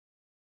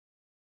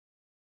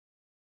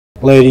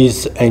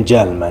Ladies and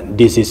gentlemen,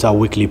 this is our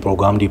weekly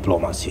program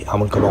Diplomacy.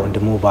 I'm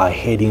Muluu Solomon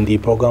heading the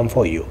program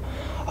for you.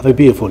 Have a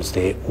beautiful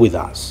stay with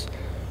us.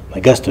 My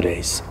guest today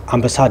is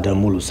Ambassador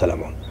Muluu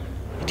Solomon,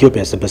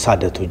 Ethiopia's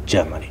ambassador to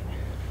Germany.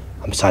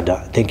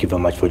 Ambassador, thank you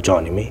very much for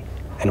joining me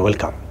and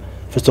welcome.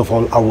 First of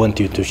all, I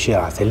want you to share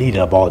as a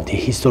leader about the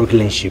historical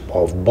relationship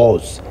of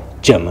both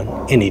German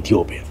and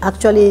Ethiopia.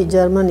 Actually,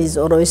 Germany is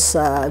always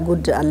a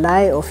good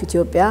ally of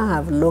Ethiopia,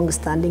 have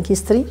long-standing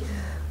history.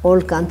 All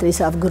countries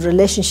have good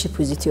relationship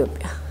with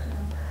Ethiopia.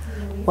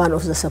 One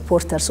of the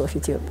supporters of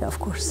Ethiopia, of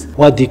course.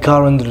 What the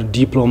current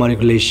diplomatic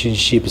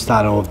relationship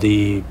style of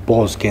the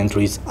both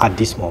countries at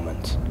this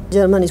moment?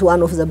 Germany is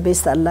one of the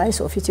best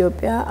allies of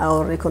Ethiopia.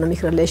 Our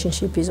economic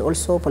relationship is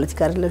also,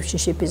 political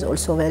relationship is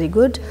also very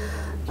good.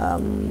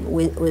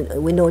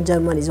 We know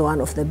Germany is one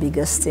of the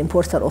biggest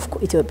importer of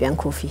Ethiopian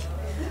coffee.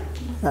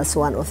 That's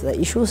one of the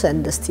issues,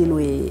 and still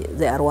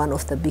they are one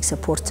of the big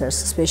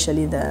supporters,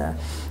 especially the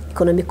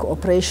economic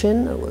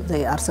cooperation.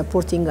 They are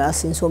supporting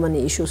us in so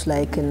many issues,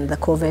 like in the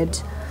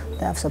COVID.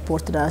 They have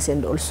supported us,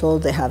 and also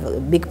they have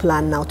a big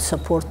plan now to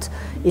support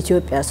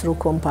Ethiopia through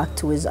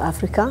compact with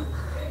Africa,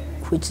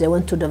 which they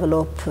want to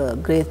develop a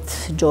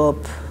great job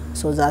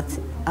so that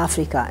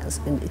Africa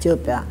and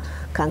Ethiopia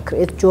can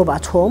create job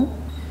at home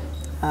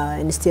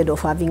instead of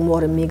having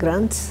more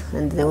immigrants.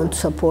 And they want to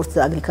support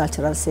the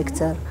agricultural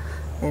sector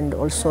and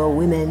also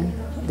women.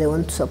 They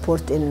want to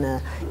support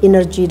in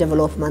energy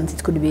development.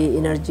 It could be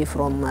energy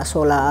from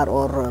solar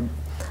or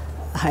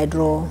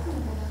hydro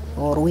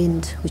or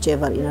wind,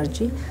 whichever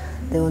energy.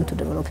 They want to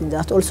develop in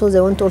that. Also,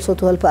 they want also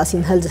to help us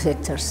in health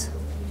sectors.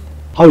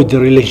 How is the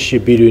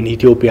relationship between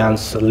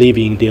Ethiopians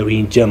living there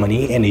in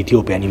Germany and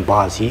Ethiopian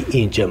embassy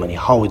in Germany?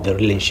 How is the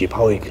relationship?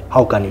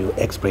 How can you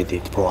explain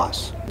it for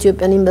us?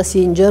 Ethiopian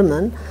embassy in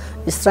Germany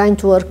is trying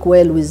to work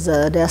well with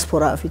the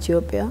diaspora of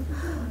Ethiopia.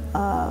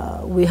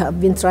 We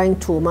have been trying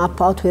to map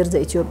out where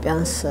the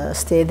Ethiopians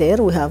stay there.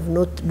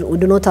 We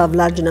do not have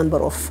large number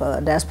of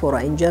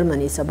diaspora in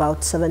Germany. It's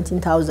about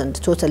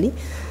 17,000 totally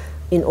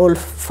in all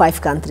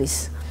 5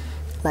 countries.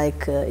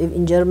 Like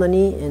in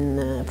Germany,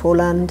 in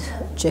Poland,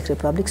 Czech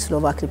Republic,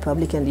 Slovak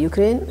Republic, and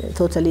Ukraine,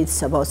 totally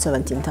it's about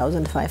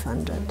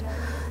 17,500.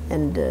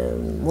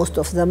 And most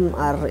of them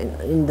are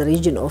in the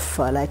region of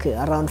like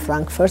around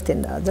Frankfurt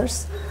and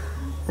others.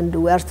 And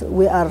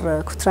we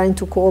are trying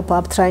to cope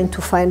up, trying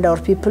to find our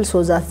people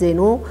so that they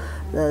know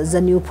the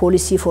new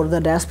policy for the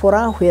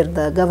diaspora, where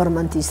the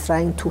government is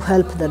trying to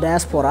help the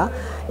diaspora,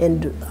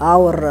 and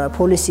our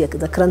policy,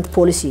 the current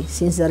policy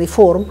since the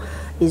reform,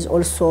 is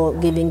also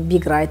giving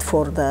big right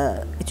for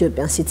the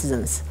Ethiopian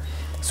citizens,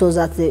 so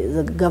that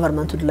the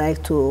government would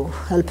like to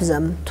help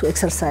them to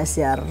exercise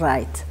their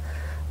right.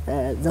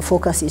 The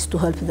focus is to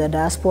help the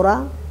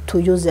diaspora to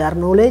use their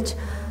knowledge,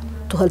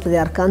 to help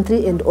their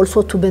country, and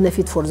also to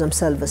benefit for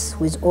themselves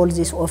with all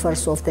these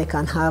offers of they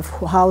can have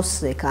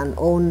house, they can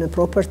own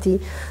property,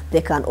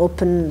 they can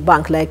open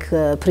bank. Like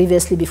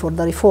previously before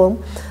the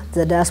reform,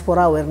 the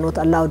diaspora were not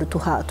allowed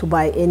to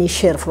buy any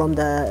share from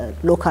the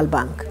local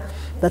bank.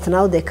 But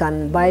now they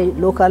can buy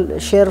local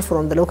share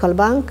from the local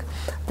bank.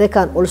 They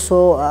can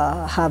also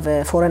have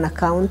a foreign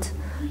account.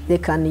 They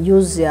can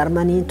use their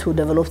money to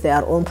develop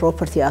their own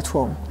property at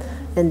home.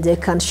 And they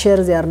can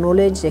share their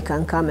knowledge, they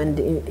can come and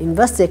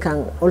invest, they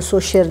can also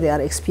share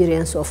their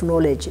experience of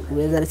knowledge,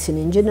 whether it's in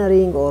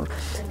engineering or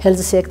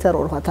health sector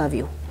or what have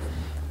you.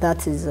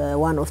 That is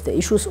one of the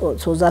issues,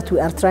 so that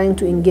we are trying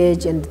to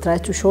engage and try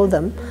to show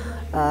them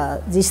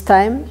this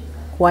time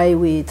why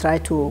we try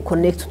to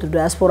connect to the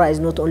diaspora is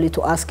not only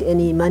to ask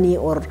any money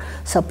or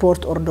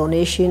support or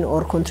donation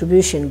or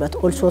contribution, but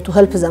also to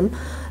help them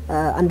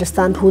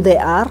understand who they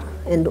are,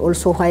 and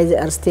also why they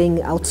are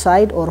staying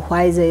outside or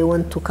why they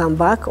want to come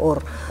back,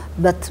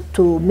 but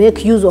to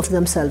make use of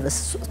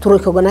themselves, to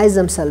recognize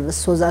themselves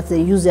so that they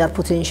use their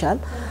potential,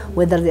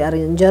 whether they are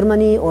in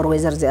Germany or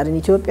whether they are in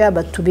Ethiopia,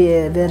 but to be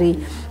a very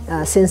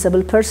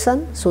sensible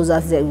person so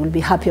that they will be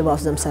happy about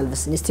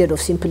themselves instead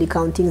of simply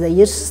counting the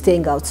years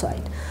staying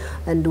outside.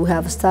 And we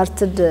have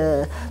started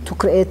to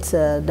create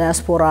a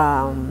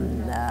diaspora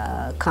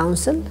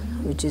council,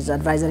 which is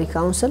advisory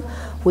council,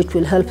 which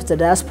will help the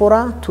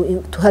diaspora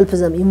to help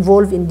them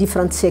involve in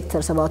different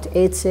sectors, about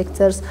 8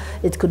 sectors.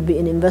 It could be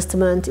in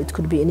investment, it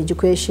could be in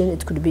education,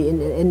 it could be in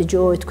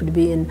NGO, it could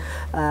be in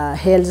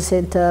health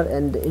center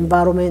and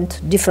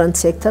environment, different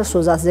sectors,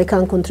 so that they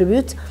can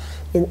contribute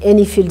in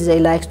any field they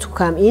like to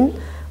come in,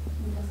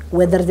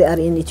 whether they are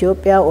in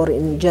Ethiopia or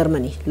in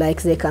Germany.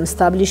 Like they can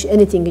establish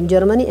anything in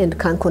Germany and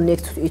can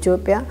connect to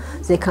Ethiopia.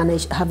 They can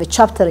have a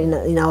chapter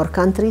in our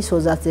country so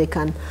that they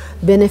can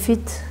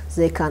benefit.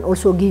 They can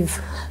also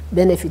give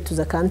benefit to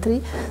the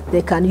country.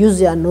 They can use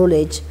their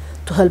knowledge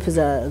to help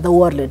the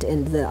world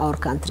and our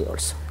country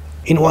also.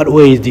 In what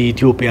ways the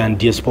Ethiopian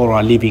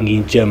diaspora living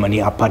in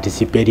Germany are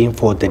participating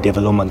for the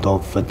development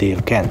of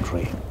their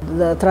country?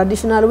 The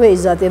traditional way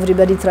is that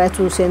everybody tries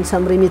to send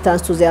some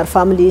remittance to their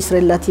families,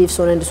 relatives,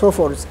 so on and so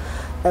forth.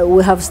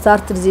 we have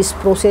started this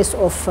process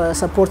of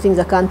supporting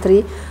the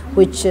country,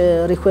 which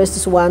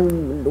requests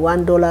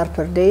 $1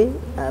 per day.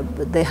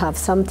 They have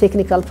some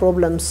technical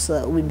problems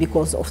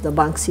because of the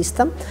bank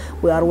system.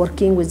 We are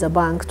working with the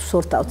bank to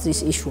sort out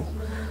this issue.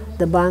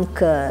 The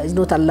bank is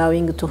not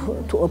allowing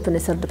to open a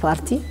third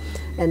party,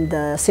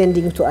 and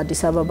sending to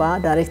Addis Ababa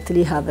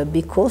directly have a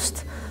big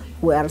cost.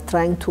 We are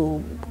trying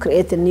to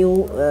create a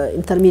new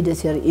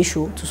intermediary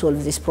issue to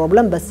solve this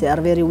problem, but they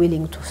are very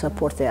willing to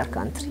support their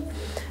country.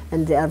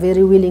 And they are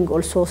very willing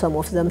also, some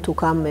of them, to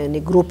come in a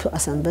group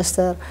as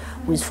investor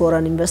with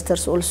foreign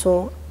investors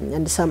also,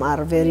 and some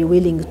are very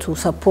willing to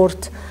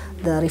support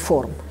the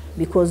reform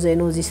because they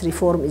know this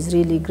reform is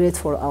really great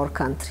for our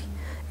country.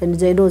 And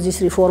they know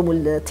this reform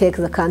will take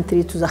the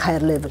country to the higher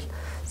level.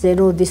 They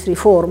know this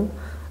reform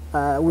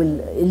will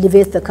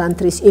elevate the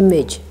country's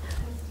image.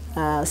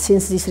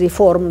 Since this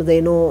reform, they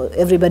know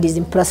everybody is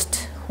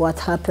impressed what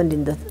happened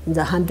in the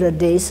 100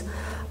 days.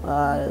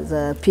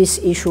 The peace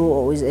issue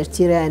with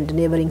Eritrea and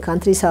neighboring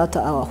countries, what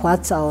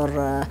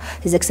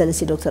His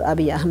Excellency Dr.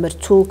 Abiy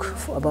Ahmed took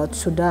about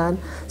Sudan,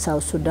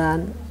 South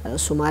Sudan,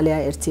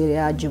 Somalia,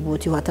 Eritrea,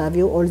 Djibouti, what have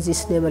you, all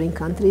these neighboring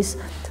countries.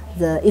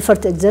 The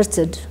effort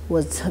exerted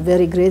was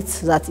very great,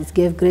 that it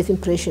gave great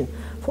impression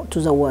to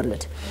the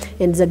world.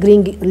 And the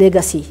green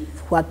legacy,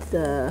 what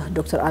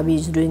Dr. Abiy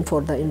is doing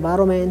for the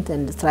environment,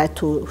 and try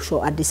to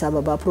show Addis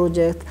Ababa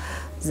project,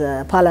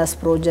 the Palace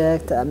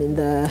project,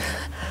 the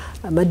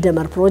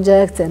Madamar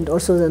project, and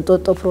also the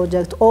Toto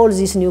project. All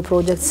these new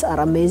projects are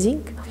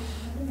amazing.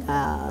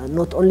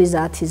 Not only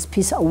that, his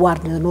Peace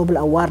Award, the Nobel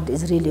Award,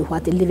 is really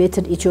what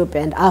elevated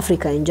Ethiopia and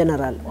Africa in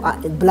general,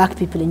 black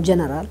people in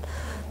general,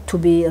 to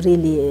be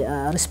really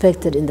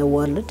respected in the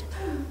world.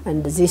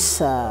 And this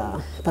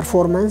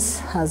performance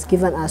has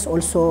given us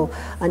also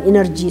an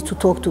energy to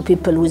talk to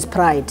people with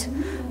pride.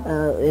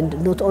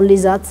 And not only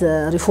that,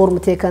 the reform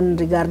taken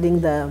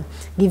regarding the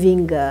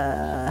giving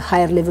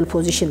higher level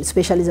position,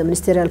 especially the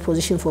ministerial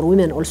position for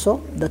women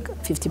also, the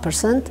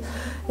 50%,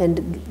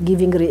 and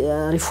giving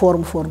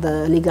reform for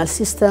the legal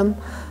system,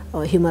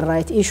 human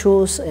rights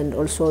issues, and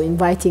also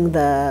inviting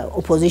the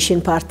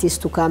opposition parties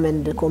to come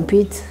and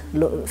compete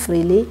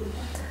freely,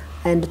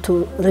 and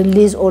to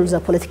release all the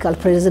political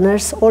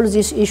prisoners. All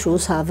these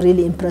issues have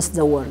really impressed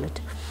the world.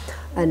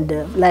 And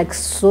like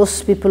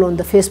those people on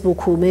the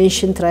Facebook who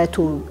mentioned, try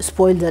to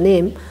spoil the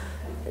name,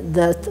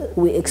 that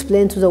we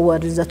explain to the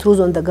world the truth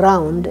on the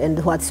ground,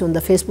 and what's on the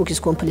Facebook is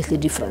completely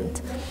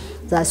different.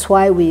 That's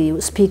why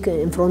we speak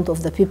in front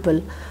of the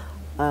people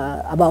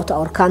about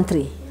our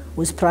country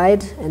with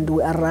pride, and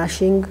we are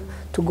rushing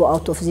to go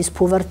out of this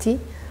poverty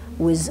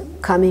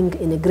with coming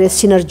in a great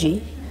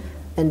synergy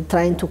and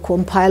trying to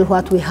compile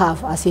what we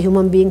have as a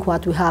human being,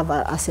 what we have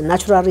as a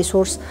natural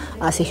resource,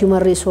 as a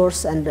human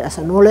resource, and as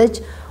a knowledge,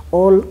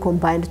 all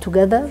combined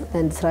together,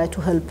 and try to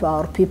help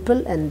our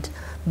people and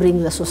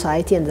bring the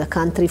society and the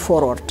country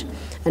forward.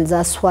 And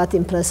that's what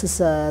impresses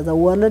the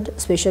world,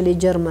 especially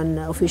German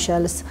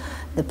officials.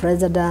 The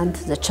president,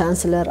 the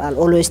chancellor are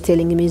always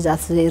telling me that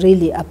they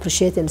really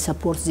appreciate and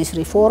support this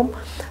reform.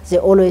 They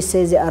always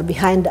say they are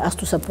behind us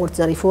to support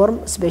the reform,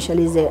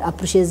 especially they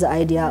appreciate the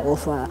idea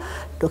of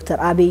Dr.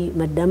 Abiy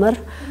Madamar,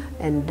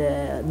 and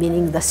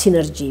meaning the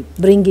synergy,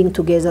 bringing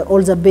together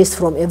all the best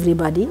from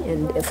everybody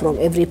and from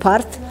every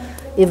part,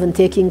 even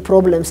taking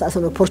problems as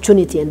an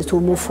opportunity and to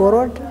move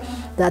forward.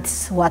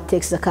 That's what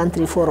takes the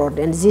country forward.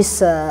 And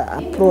this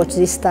approach,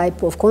 this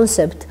type of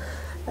concept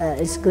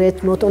is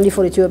great not only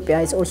for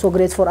Ethiopia, it's also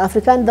great for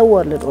Africa and the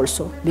world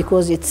also,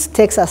 because it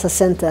takes as a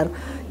center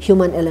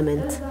human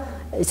element.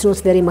 It's not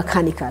very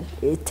mechanical,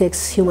 it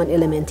takes human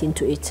element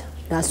into it.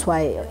 That's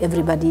why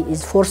everybody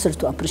is forced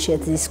to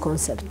appreciate this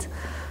concept.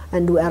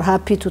 And we are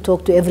happy to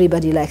talk to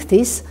everybody like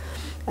this.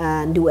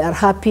 And we are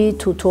happy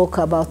to talk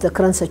about the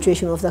current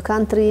situation of the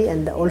country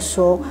and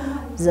also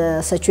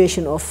the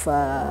situation of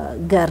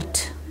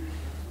GERD,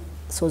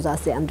 so that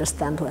they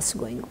understand what's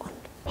going on.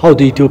 How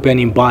the Ethiopian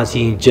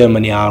embassy in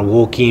Germany are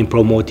working,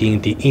 promoting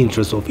the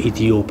interests of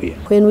Ethiopia?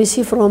 When we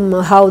see from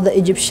how the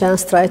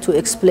Egyptians try to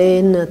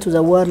explain to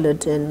the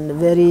world in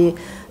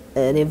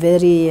a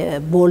very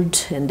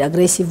bold and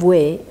aggressive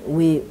way,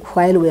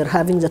 while we are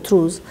having the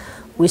truth,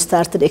 we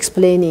started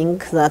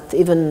explaining that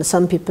even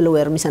some people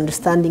were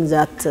misunderstanding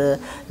that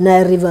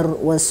Nile River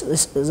was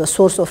the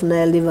source of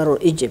Nile River or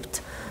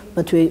Egypt.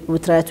 But we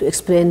try to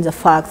explain the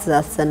fact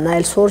that the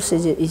Nile source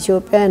is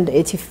Ethiopia, and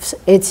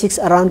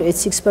around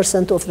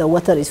 86% of the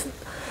water is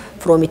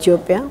from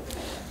Ethiopia.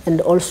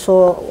 And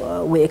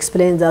also we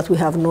explain that we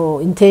have no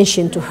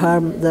intention to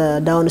harm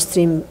the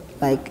downstream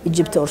like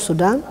Egypt or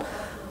Sudan.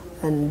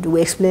 And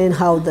we explain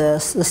how the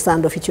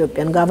stand of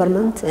Ethiopian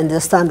government and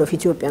the stand of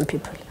Ethiopian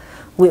people.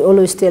 We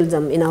always tell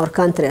them in our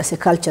country as a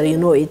culture, you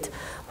know it,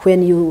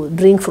 when you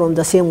drink from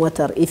the same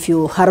water, if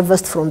you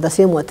harvest from the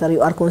same water,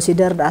 you are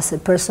considered as a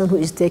person who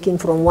is taking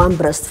from one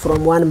breast,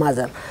 from one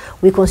mother.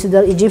 We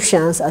consider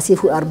Egyptians as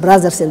if we are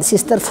brothers and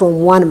sisters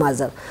from one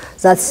mother.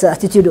 That's the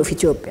attitude of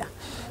Ethiopia.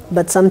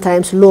 But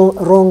sometimes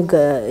wrong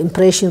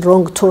impression,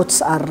 wrong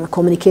thoughts are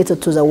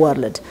communicated to the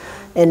world.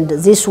 And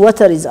this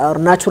water is our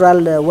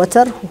natural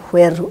water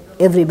where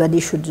everybody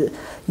should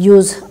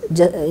use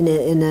in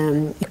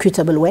an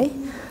equitable way.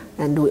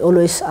 And we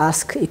always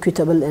ask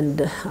equitable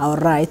and our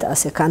right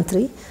as a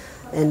country,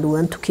 and we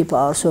want to keep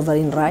our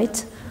sovereign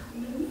right.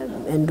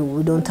 And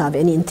we don't have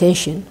any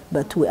intention,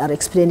 but we are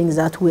explaining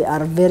that we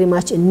are very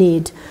much in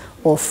need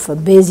of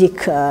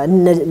basic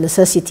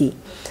necessity.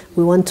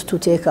 We want to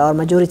take our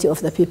majority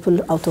of the people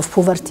out of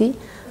poverty.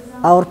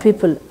 Our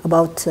people,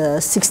 about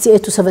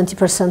 68 to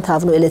 70%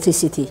 have no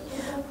electricity,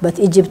 but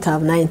Egypt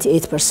have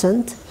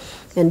 98%.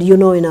 And you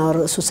know, in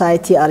our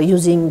society are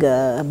using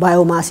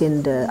biomass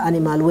and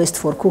animal waste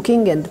for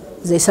cooking, and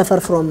they suffer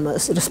from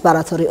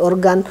respiratory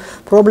organ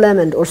problem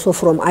and also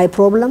from eye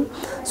problem,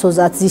 so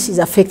that this is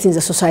affecting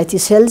the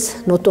society's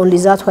health. Not only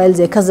that, while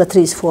they cut the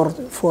trees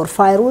for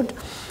firewood,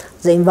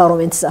 the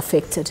environment is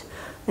affected.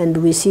 And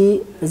we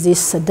see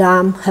this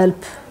dam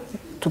help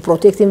to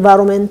protect the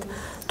environment,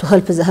 to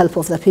help the health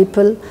of the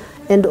people.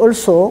 And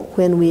also,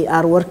 when we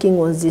are working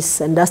on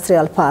this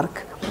industrial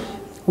park,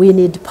 we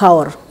need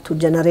power to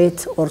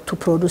generate or to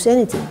produce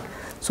anything,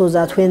 so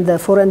that when the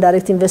foreign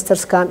direct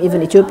investors come,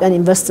 even Ethiopian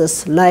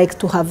investors like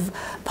to have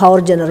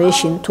power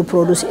generation to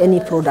produce any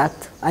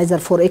product, either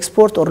for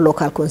export or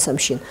local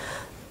consumption.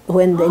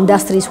 When the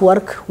industries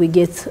work, we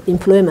get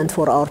employment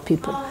for our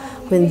people.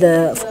 When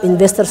the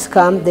investors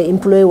come, they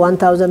employ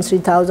 1,000,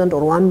 3,000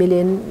 or 1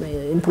 million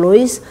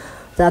employees.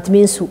 That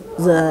means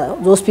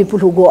those people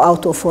who go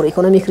out for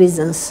economic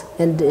reasons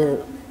and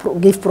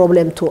give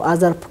problem to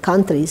other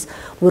countries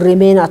will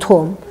remain at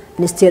home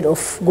instead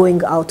of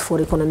going out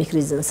for economic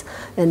reasons.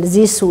 And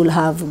this will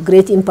have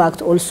great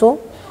impact also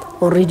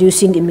on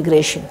reducing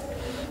immigration.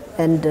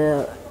 And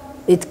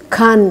it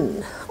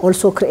can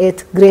also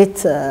create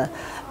great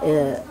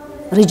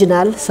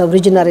regional,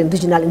 sub-regional and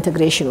regional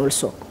integration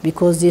also,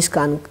 because this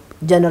can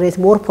generate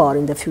more power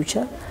in the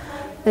future.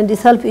 And it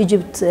helps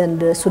Egypt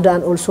and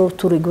Sudan also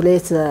to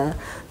regulate the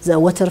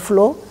water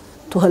flow,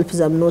 to help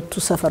them not to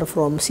suffer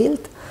from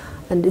silt.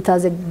 And it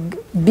has a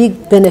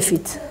big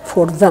benefit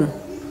for them,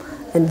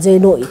 and they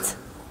know it.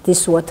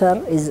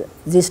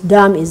 This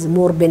dam is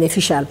more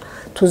beneficial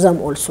to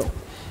them also.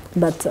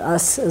 But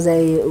as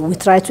we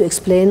try to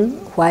explain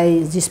why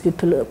these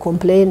people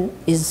complain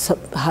is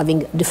having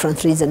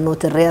different reason,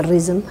 not a rare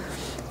reason.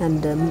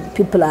 And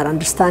people are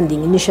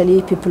understanding.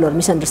 Initially, people are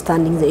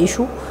misunderstanding the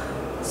issue.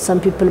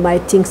 Some people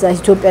might think that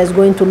Ethiopia is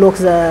going to lock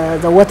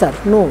the water.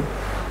 No,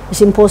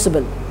 it's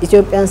impossible.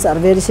 Ethiopians are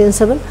very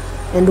sensible,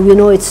 and we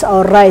know it's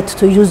our right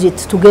to use it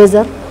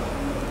together,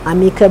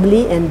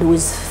 amicably and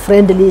with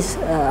friendly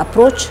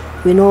approach.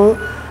 We know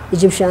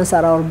Egyptians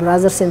are our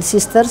brothers and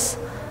sisters.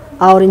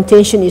 Our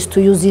intention is to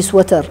use this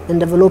water and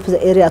develop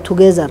the area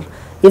together,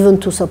 even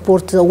to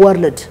support the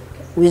world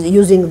with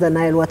using the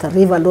Nile water,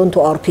 leave alone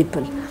to our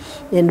people.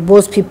 And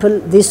both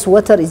people, this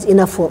water is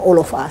enough for all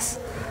of us,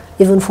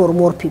 even for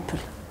more people.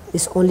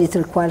 It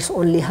requires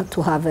only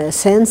to have a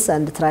sense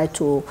and try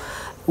to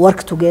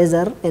work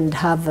together and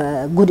have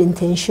good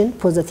intention,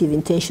 positive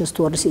intentions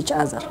towards each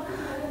other.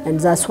 And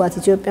that's what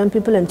Ethiopian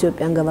people and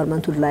Ethiopian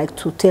government would like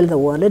to tell the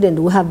world, and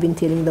we have been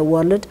telling the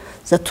world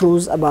the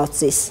truth about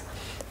this.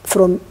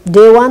 From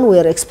day one, we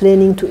are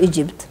explaining to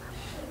Egypt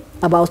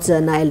about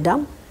the Nile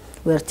Dam.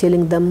 We are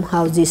telling them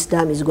how this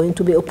dam is going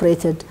to be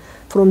operated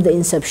from the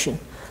inception.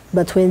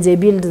 But when they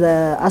build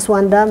the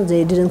Aswan Dam,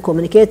 they didn't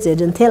communicate, they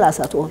didn't tell us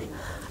at all.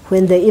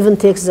 When they even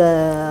take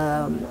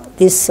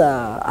this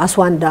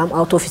Aswan Dam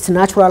out of its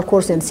natural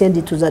course and send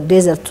it to the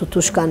desert, to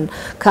Tushkan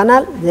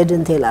Canal, they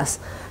didn't tell us.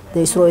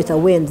 They throw it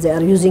away, and they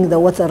are using the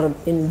water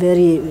in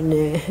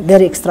a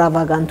very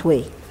extravagant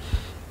way.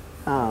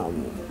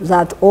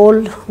 That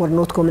all were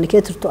not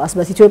communicated to us,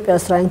 but Ethiopia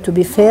is trying to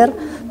be fair,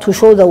 to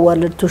show the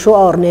world, to show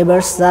our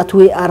neighbors that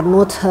we are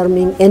not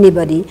harming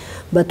anybody,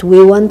 but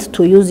we want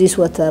to use this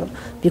water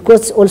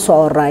because it's also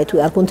our right. We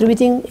are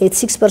contributing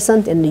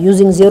 86%, and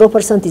using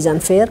 0% is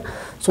unfair,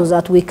 so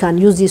that we can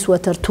use this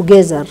water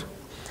together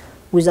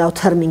without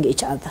harming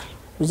each other,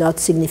 without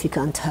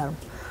significant harm.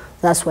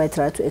 That's why I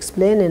try to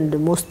explain,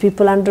 and most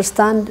people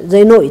understand.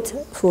 They know it.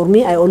 For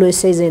me, I always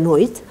say they know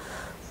it,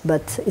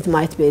 but it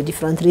might be a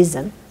different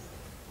reason.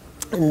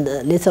 And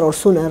later or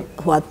sooner,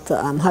 what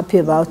I'm happy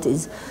about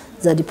is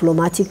the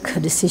diplomatic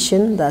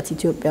decision that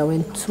Ethiopia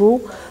went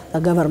through, the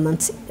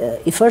government's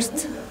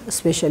effort,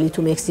 especially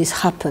to make this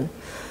happen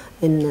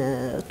in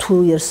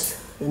 2.5 years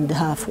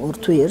or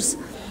 2 years.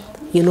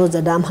 You know,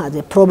 the dam had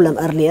a problem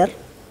earlier,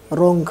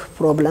 wrong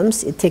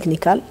problems,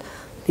 technical,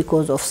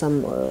 because of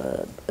some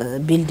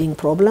building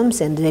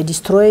problems, and they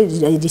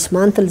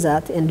dismantled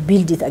that and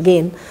built it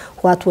again.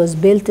 What was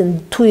built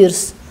in 2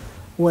 years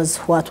was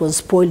what was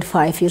spoiled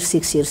 5 years,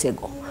 6 years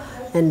ago.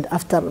 And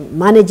after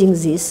managing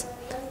this,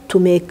 to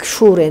make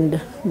sure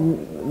and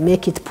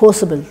make it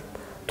possible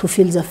to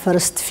feel the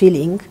first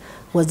feeling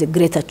was a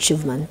great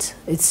achievement.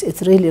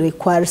 It really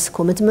requires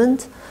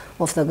commitment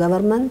of the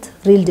government,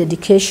 real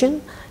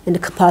dedication, and the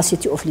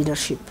capacity of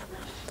leadership.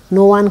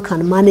 No one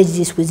can manage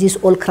this with this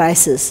all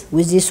crisis,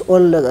 with this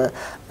all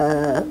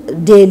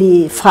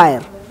daily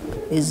fire.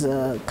 is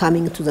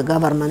coming to the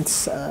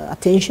government's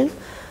attention.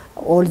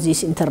 All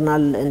these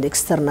internal and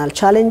external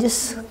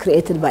challenges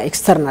created by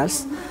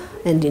externals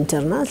and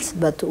internals,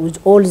 but with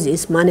all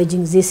this,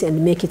 managing this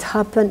and make it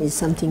happen is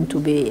something to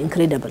be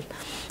incredible.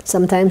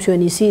 Sometimes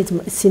when you see it,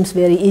 it seems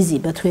very easy,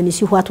 but when you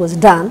see what was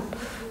done,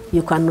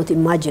 you cannot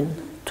imagine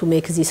to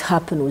make this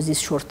happen with this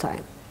short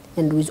time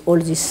and with all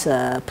this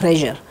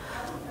pressure.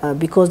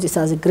 Because it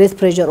has a great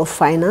pressure of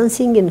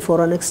financing and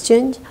foreign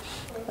exchange,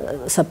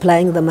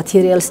 supplying the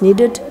materials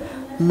needed,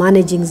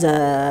 managing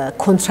the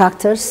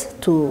contractors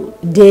to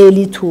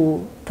daily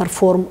to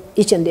perform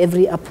each and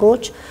every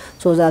approach,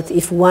 so that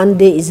if one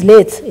day is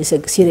late, it's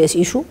a serious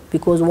issue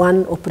because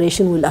one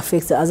operation will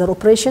affect the other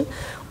operation.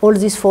 All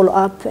this follow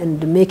up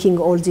and making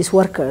all these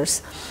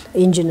workers,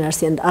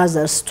 engineers and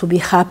others to be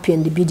happy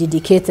and be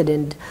dedicated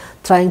and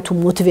trying to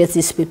motivate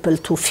these people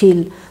to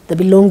feel the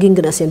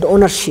belongingness and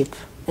ownership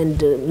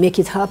and make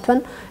it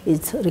happen,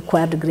 it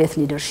required great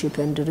leadership,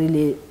 and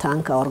really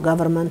thank our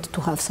government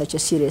to have such a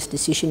serious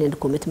decision and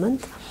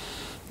commitment.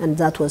 And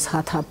that was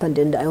what happened.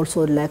 And I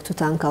also would like to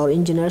thank our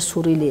engineers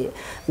who really,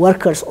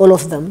 workers, all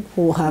of them,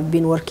 who have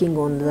been working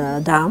on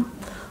the dam.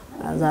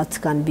 That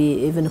can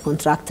be even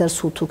contractors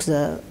who took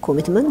the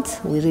commitment.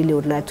 We really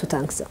would like to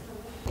thank them.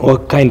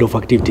 What kind of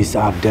activities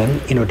are done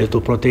in order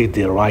to protect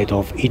the right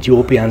of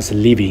Ethiopians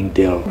living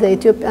there? The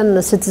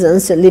Ethiopian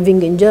citizens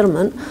living in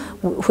Germany,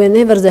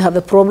 whenever they have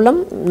a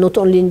problem, not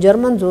only in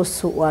Germany,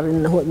 those who are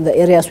in the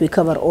areas we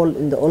cover all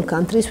in all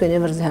countries,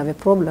 whenever they have a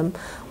problem,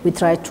 we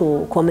try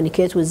to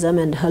communicate with them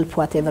and help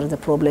whatever the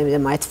problem they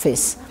might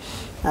face.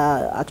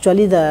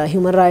 Actually, the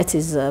human rights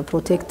is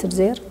protected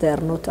there; they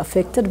are not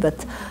affected,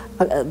 but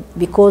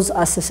because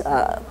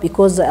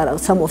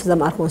some of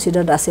them are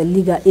considered as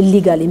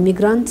illegal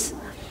immigrants,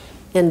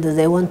 and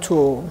they want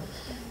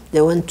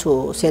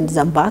to send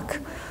them back.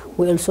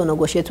 We also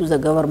negotiate with the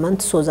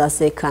government so that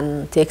they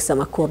can take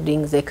them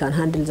they can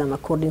handle them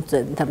according to the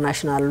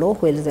international law,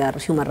 where their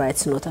human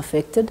rights not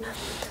affected.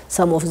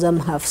 Some of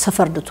them have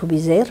suffered to be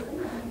there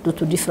due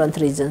to different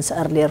reasons,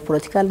 earlier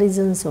political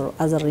reasons or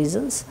other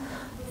reasons.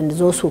 And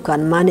those who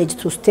can manage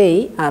to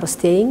stay are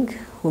staying,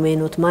 who may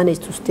not manage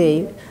to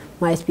stay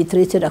might be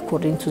treated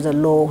according to the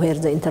law, where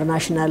the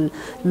international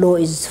law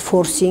is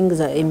forcing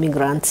the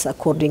immigrants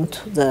according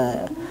to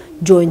the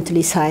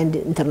jointly signed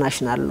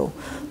international law.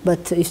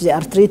 But if they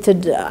are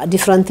treated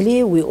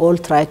differently, we all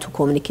try to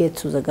communicate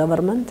to the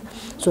government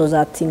so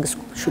that things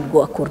should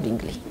go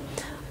accordingly.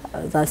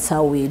 That's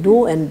how we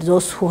do. And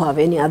those who have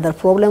any other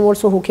problem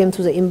also, who came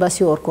to the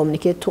embassy or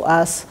communicate to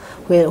us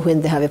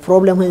when they have a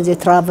problem, when they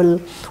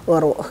travel,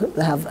 or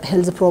they have a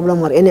health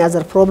problem or any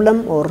other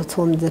problem, or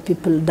when the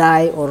people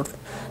die or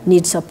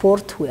need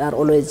support, we are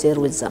always there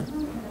with them.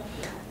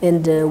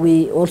 And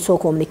we also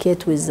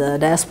communicate with the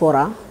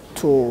diaspora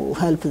to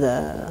help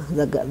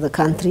the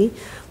country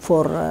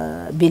for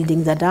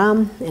building the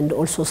dam and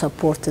also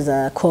support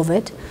the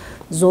COVID.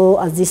 Though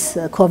at this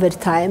COVID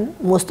time,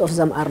 most of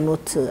them are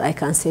not, I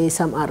can say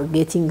some are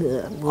getting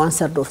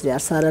 1/3 of their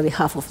salary,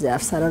 half of their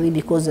salary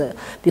because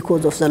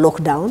of the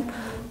lockdown.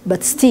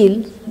 But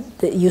still,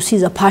 you see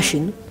the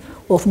passion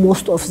of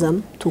most of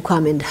them to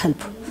come and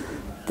help.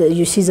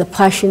 You see the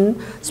passion,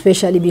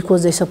 especially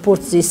because they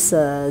support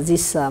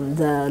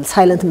the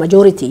silent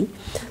majority,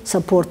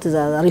 support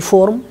the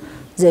reform.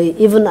 They,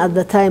 even at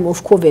the time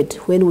of COVID,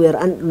 when we were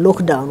on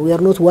lockdown, we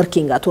are not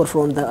working at all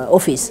from the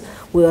office.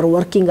 We are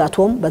working at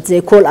home, but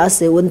they call us.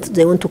 They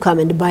want to come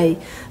and buy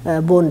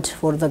bond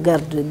for the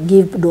GERD,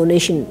 give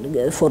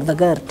donation for the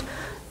GERD,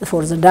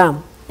 for the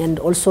dam. And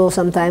also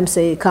sometimes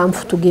they come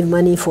to give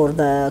money for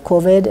the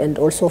COVID and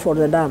also for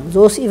the dam.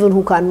 Those even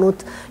who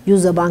cannot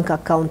use the bank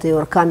account, they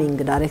were coming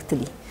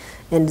directly,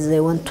 and they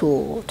want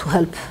to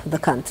help the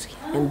country.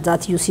 And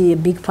that you see a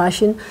big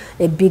passion,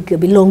 a big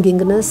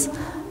belongingness,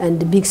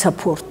 and big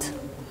support.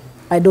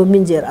 I don't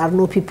mean there are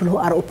no people who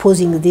are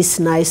opposing this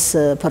nice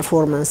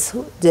performance.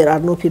 There are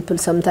no people,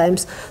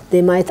 sometimes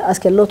they might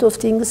ask a lot of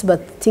things, but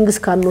things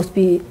cannot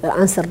be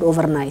answered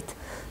overnight.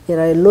 There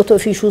are a lot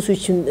of issues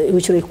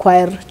which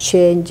require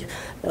change,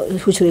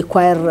 which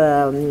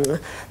require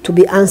to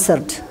be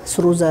answered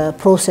through the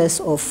process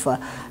of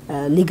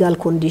legal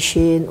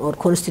condition or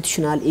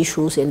constitutional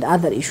issues and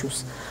other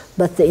issues.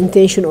 But the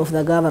intention of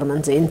the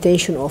government, the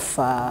intention of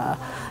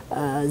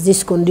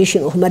this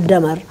condition of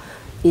Maddamar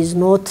is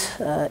not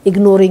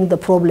ignoring the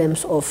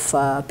problems of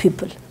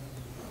people.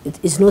 It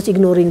is not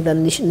ignoring the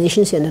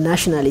nations and the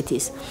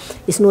nationalities.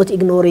 It's not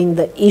ignoring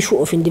the issue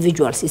of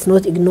individuals. It's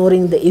not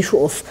ignoring the issue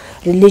of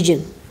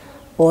religion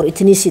or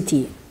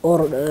ethnicity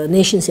or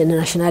nations and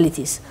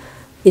nationalities.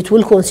 It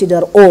will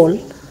consider all,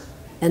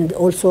 and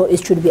also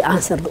it should be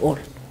answered all.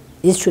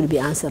 It should be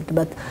answered.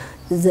 But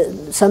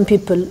some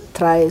people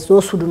try,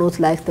 those who do not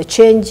like the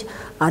change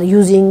are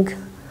using,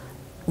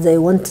 they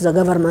want the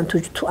government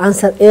to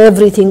answer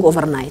everything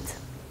overnight.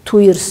 2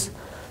 years.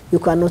 You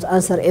cannot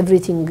answer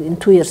everything in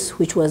 2 years,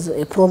 which was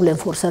a problem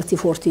for 30,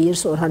 40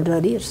 years or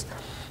 100 years.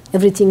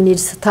 Everything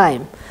needs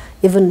time.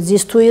 Even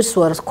these 2 years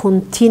were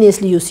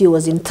continuously, you see,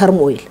 was in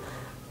turmoil.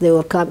 They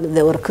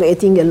were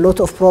creating a lot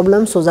of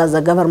problems so that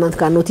the government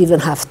cannot even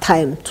have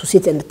time to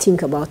sit and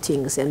think about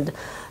things and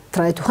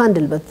try to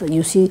handle. But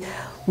you see,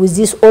 with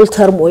this all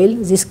turmoil,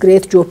 this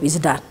great job is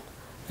done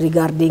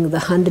regarding the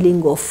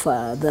handling of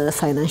the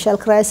financial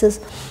crisis,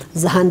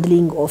 the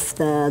handling of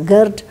the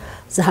GERD,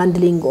 the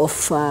handling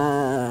of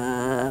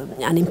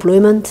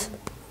unemployment.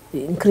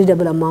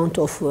 Incredible amount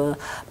of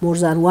more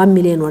than 1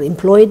 million were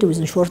employed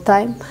within a short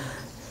time.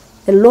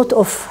 A lot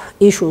of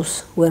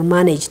issues were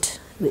managed,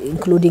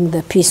 including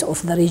the peace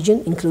of the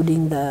region,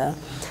 including the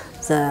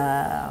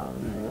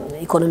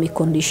economic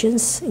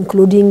conditions,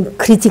 including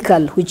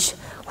critical, which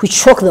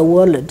shocked the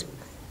world,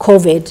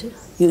 COVID.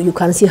 You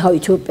can see how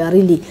Ethiopia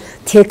really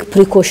take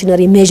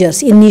precautionary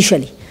measures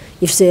initially.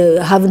 If they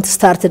haven't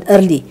started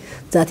early,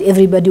 that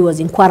everybody was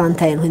in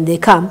quarantine when they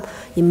come,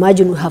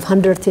 imagine we have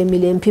 110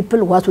 million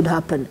people, what would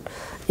happen?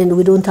 And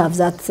we don't have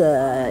that,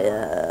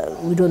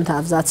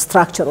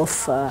 structure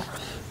of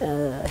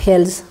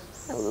health,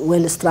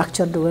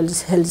 well-structured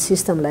health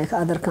system like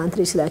other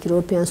countries, like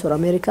Europeans or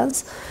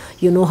Americans.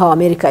 You know how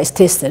America is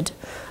tested.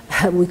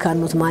 We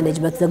cannot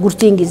manage. But the good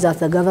thing is that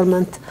the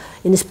government,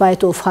 in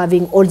spite of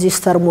having all this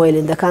turmoil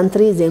in the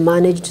country, they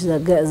managed the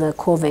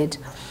COVID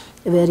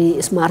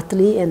very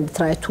smartly and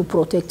try to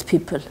protect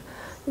people.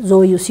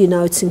 Though you see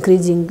now it's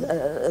increasing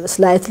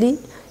slightly,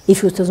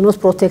 if it was not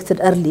protected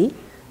early,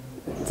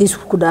 this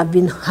could have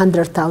been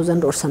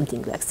 100,000 or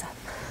something like that.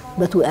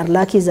 But we are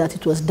lucky that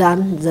it was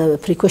done, the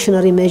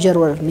precautionary measure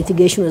or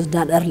mitigation was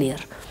done earlier.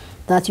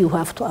 That you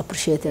have to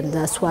appreciate, and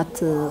that's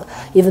what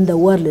even the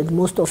world,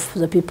 most of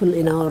the people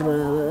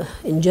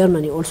in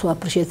Germany also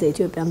appreciate the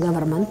Ethiopian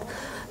government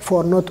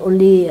for not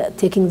only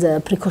taking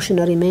the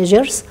precautionary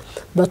measures,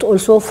 but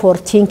also for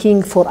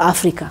thinking for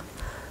Africa,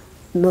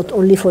 not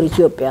only for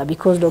Ethiopia,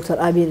 because Dr.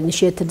 Abiy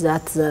initiated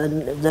that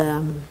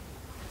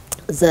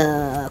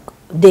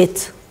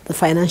the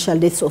financial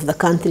debts of the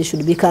country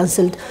should be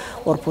cancelled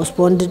or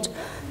postponed,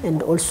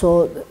 and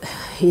also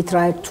he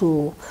tried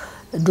to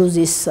do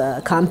this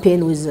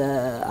campaign with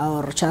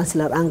our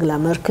Chancellor Angela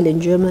Merkel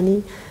in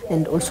Germany,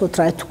 and also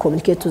try to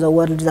communicate to the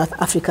world that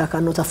Africa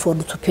cannot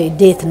afford to pay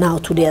debt now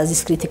today at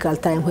this critical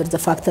time where the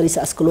factories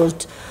are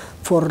closed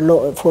for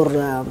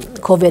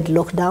COVID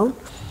lockdown.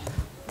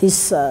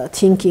 This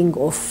thinking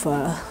of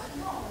for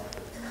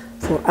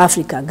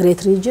Africa,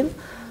 great region,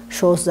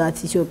 shows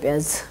that Ethiopia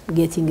is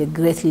getting a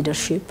great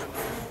leadership,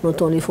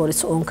 not only for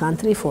its own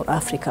country, for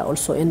Africa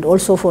also, and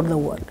also for the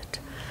world.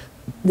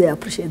 They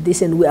appreciate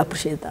this, and we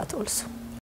appreciate that also.